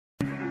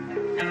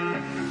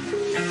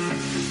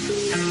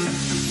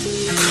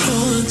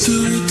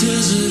through the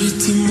desert,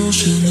 it's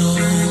emotional.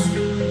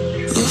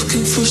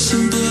 Looking for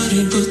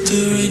somebody, but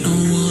there ain't no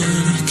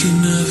one. I can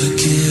never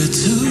get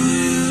to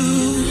you.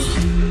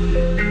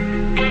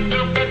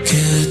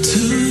 Get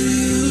to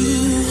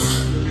you.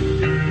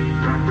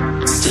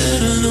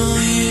 Standing on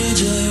the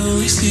edge, I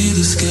only see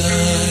the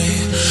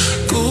sky.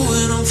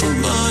 Going on for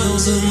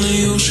miles and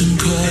the ocean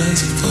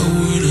cries. If I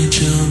were to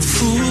jump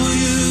for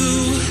you,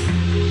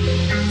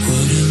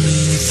 would it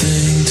mean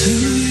anything to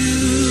you?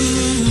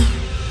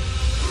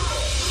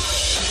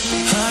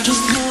 I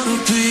just wanna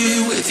be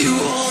with you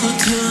all the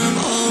time,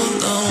 oh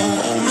no.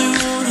 Only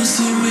wanna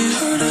see me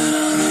hurting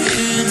on the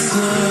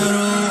inside.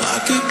 Oh, I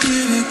could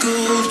give you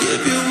gold,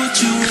 give you what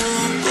you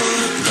want,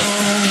 but no.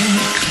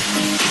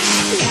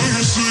 When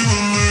you say my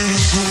name,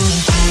 it's so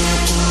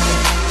cold.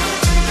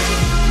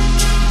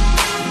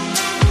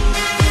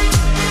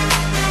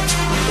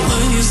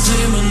 When you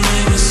say my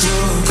name, it's so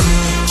cold.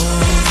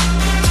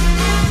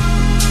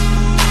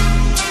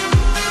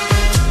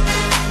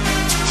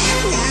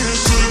 When you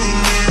say my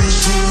name, it's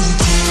so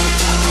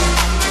cold.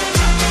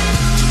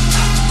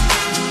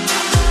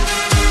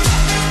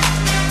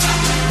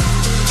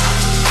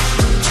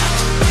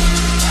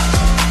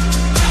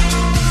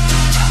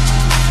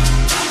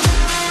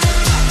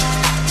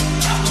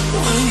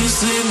 When you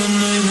say my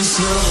name, it's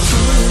so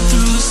flying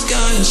through the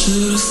sky, I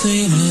should've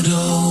seen it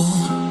all.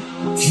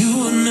 You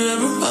were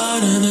never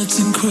mine and it's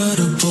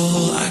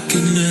incredible. I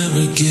could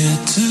never get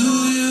to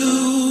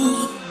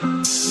you.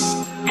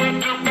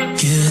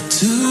 Get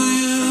to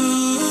you.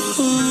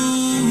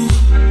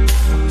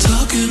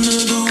 Talking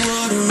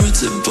underwater,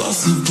 it's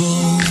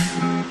impossible.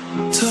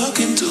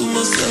 Talking to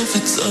myself,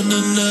 it's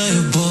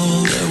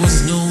undeniable. There was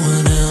no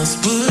one else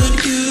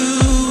but you.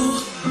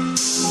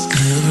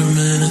 Never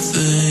meant a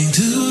thing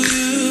to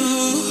you.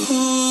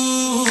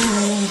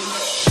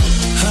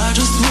 I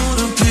just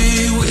wanna be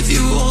with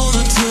you all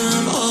the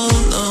time, oh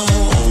no.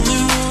 Only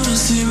wanna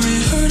see me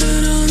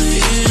hurting on the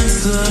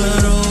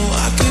inside.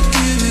 Oh, I could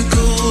give you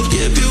gold,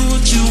 give you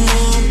what you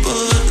want,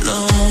 but no.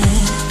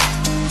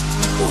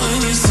 When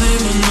you say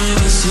my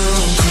name, it's so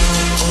cold.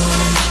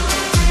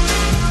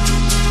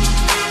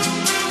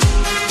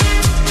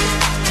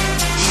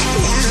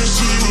 When you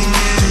say my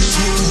name, it's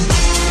so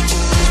cold.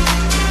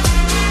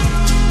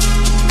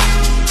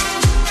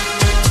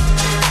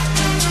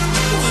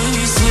 When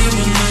you say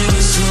my name,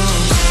 it's so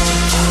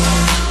cold.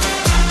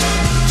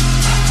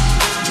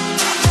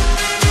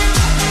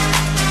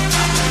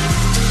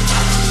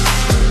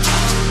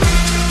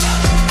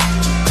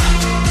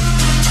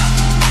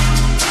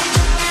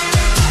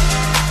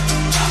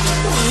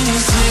 When you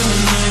say my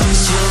name,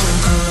 it's so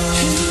cold.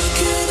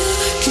 Again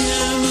and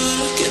again, but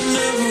I can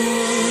never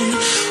run.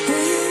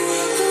 Were you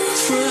ever a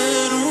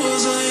friend?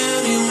 Was I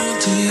anyone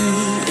to you?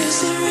 Is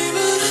there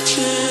even a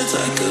chance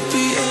I could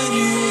be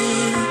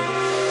anyone?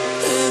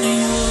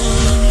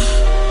 Anyone?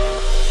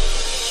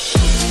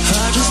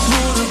 I just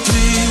wanna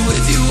be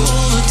with you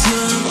all the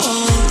time,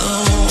 oh no.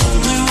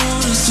 Only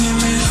wanna see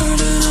me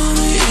hurting on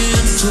the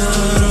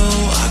inside.